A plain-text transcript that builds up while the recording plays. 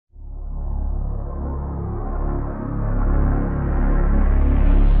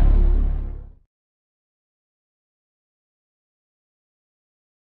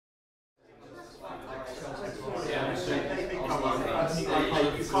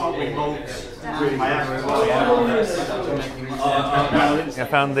I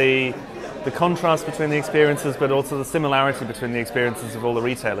found the contrast between the experiences, but also the similarity between the experiences of all the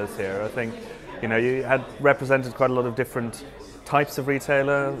retailers here. I think, you had represented quite a lot of different types of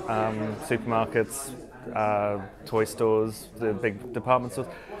retailer, supermarkets, toy stores, the big department stores,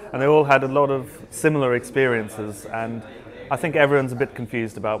 and they all had a lot of similar experiences, and I think everyone's a bit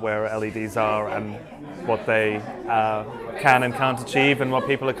confused about where LEDs are and what they can and can't achieve and what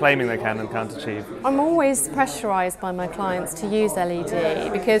people are claiming they can and can't achieve. I'm always pressurised by my clients to use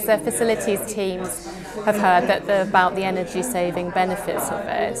LED because their facilities teams have heard about the energy saving benefits of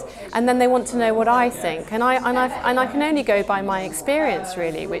it, and then they want to know what I think, and I can only go by my experience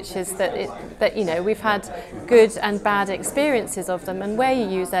really, which is that we've had good and bad experiences of them, and where you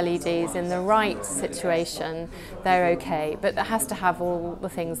use LEDs in the right situation they're okay, but it has to have all the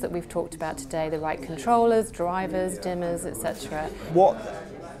things that we've talked about today, the right controllers, drivers, dimmers, etc. What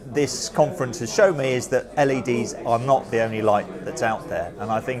this conference has shown me is that LEDs are not the only light that's out there,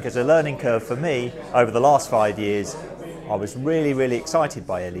 and I think as a learning curve for me over the last 5 years I was really excited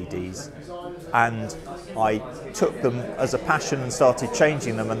by LEDs, and I took them as a passion and started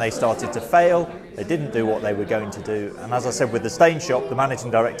changing them, and they started to fail. They didn't do what they were going to do, and as I said with the stain shop, the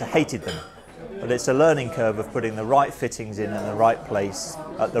managing director hated them. But it's a learning curve of putting the right fittings in the right place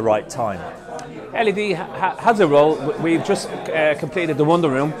at the right time. LED has a role. We've just completed the Wonder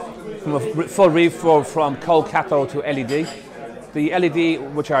Room from a full refurb from cold cathode to LED. The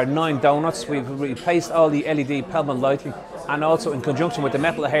LED, which are 9 donuts, we've replaced all the LED pelmet lighting, and also in conjunction with the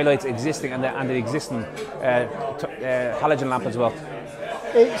metal halides existing and the existing halogen lamp as well.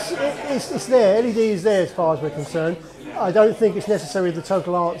 It's there, LED is there as far as we're concerned. I don't think it's necessarily the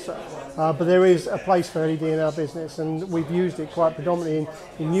total answer. But there is a place for LED in our business, and we've used it quite predominantly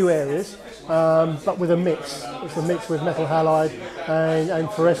in new areas, but with a mix. It's a mix with metal halide and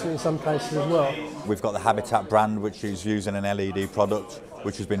fluorescent in some cases as well. We've got the Habitat brand, which is using an LED product,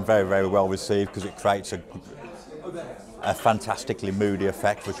 which has been very well received because it creates a fantastically moody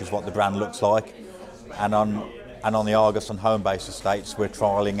effect, which is what the brand looks like. And on the Argos and Homebase estates, we're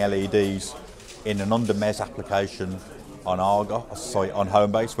trialling LEDs in an under-mez application on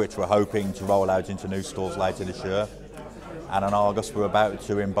Homebase, which we're hoping to roll out into new stores later this year. And on Argos, we're about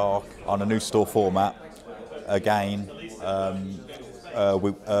to embark on a new store format. Again,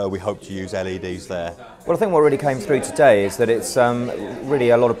 we hope to use LEDs there. Well, I think what really came through today is that it's really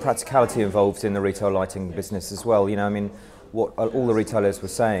a lot of practicality involved in the retail lighting business as well. What all the retailers were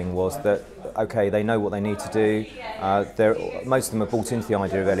saying was that, okay, they know what they need to do. Most of them have bought into the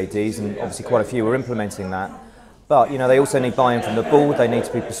idea of LEDs, and obviously quite a few are implementing that. But they also need buy-in from the board. They need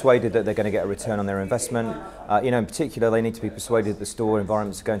to be persuaded that they're going to get a return on their investment. In particular, they need to be persuaded that the store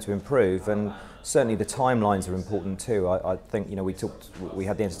environments are going to improve, and certainly the timelines are important too. I think we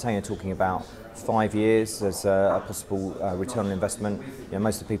had the entertainer talking about 5 years as a possible return on investment.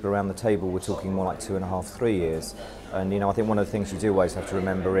 Most of the people around the table were talking more like 2.5, 3 years. And I think one of the things you do always have to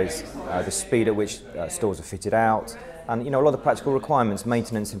remember is the speed at which stores are fitted out, and a lot of the practical requirements,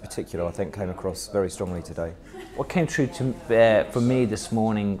 maintenance in particular, I think came across very strongly today. What came through for me this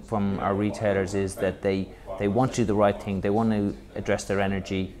morning from our retailers is that they want to do the right thing, they want to address their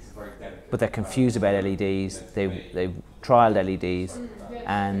energy, but they're confused about LEDs, they've trialled LEDs,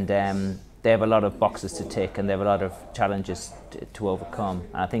 and they have a lot of boxes to tick, and they have a lot of challenges to overcome.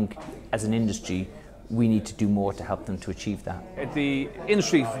 And I think as an industry, we need to do more to help them to achieve that. The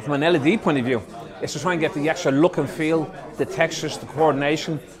industry, from an LED point of view, is to try and get the actual look and feel, the textures, the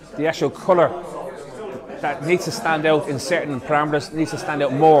coordination, the actual colour that needs to stand out in certain parameters, needs to stand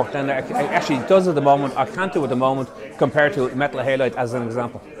out more than it actually does at the moment, or can't do at the moment, compared to metal halide as an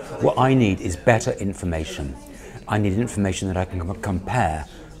example. What I need is better information. I need information that I can compare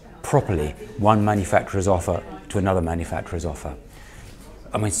properly one manufacturer's offer to another manufacturer's offer.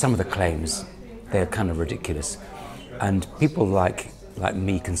 I mean, some of the claims, they're kind of ridiculous, and people like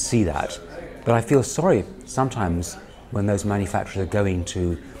me can see that, but I feel sorry sometimes when those manufacturers are going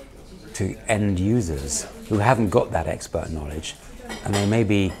to end users who haven't got that expert knowledge, and they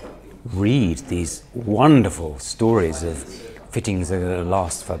maybe read these wonderful stories of fittings that are going to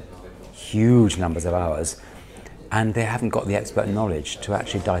last for huge numbers of hours, and they haven't got the expert knowledge to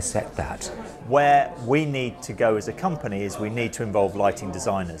actually dissect that. Where we need to go as a company is we need to involve lighting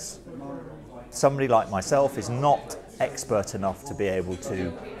designers. Somebody like myself is not expert enough to be able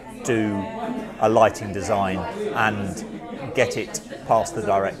to do a lighting design and get it past the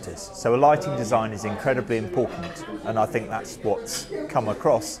directors. So a lighting design is incredibly important, and I think that's what's come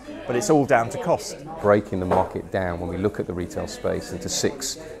across, but it's all down to cost. Breaking the market down when we look at the retail space into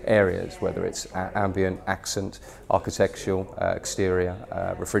 6 areas, whether it's ambient, accent, architectural, exterior,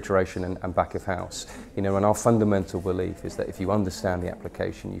 refrigeration and back of house. You know, and our fundamental belief is that if you understand the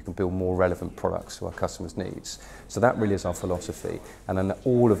application, you can build more relevant products to our customers' needs. So that really is our philosophy, and then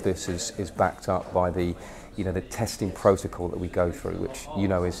all of this is backed up by the the testing protocol that we go through, which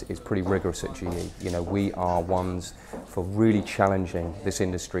is pretty rigorous at GE. You know, we are ones for really challenging this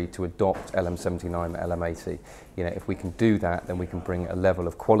industry to adopt LM79, LM80. You know, if we can do that, then we can bring a level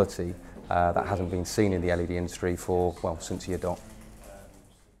of quality that hasn't been seen in the LED industry for, well, since you adopt.